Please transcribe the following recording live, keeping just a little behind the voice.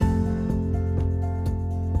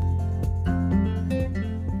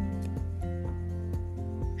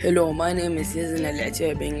Hello, my name is Yazan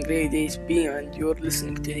Al-Attab in grade 8B and you're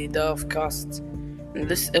listening to the DAF cast. In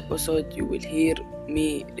this episode you will hear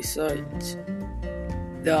me recite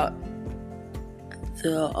the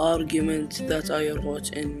argument that I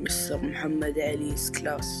wrote in Mr. Muhammad Ali's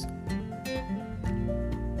class.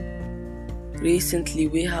 Recently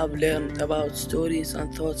we have learned about stories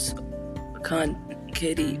and thoughts can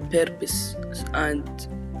carry purpose and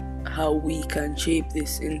how we can shape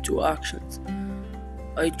this into actions.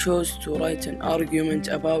 I chose to write an argument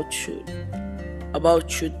about should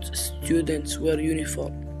students wear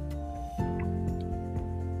uniform.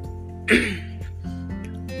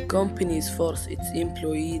 Companies force its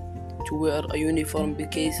employees to wear a uniform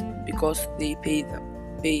because they pay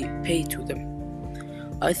to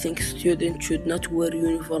them. I think students should not wear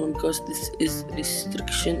uniform because this is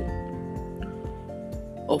restriction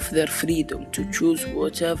of their freedom to choose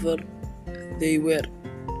whatever they wear.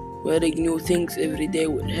 Wearing new things every day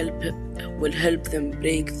will help them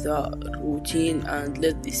break the routine and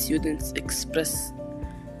let the students express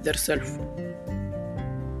themselves.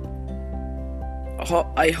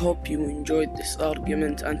 I hope you enjoyed this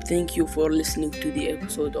argument and thank you for listening to the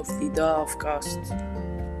episode of the DAF cast.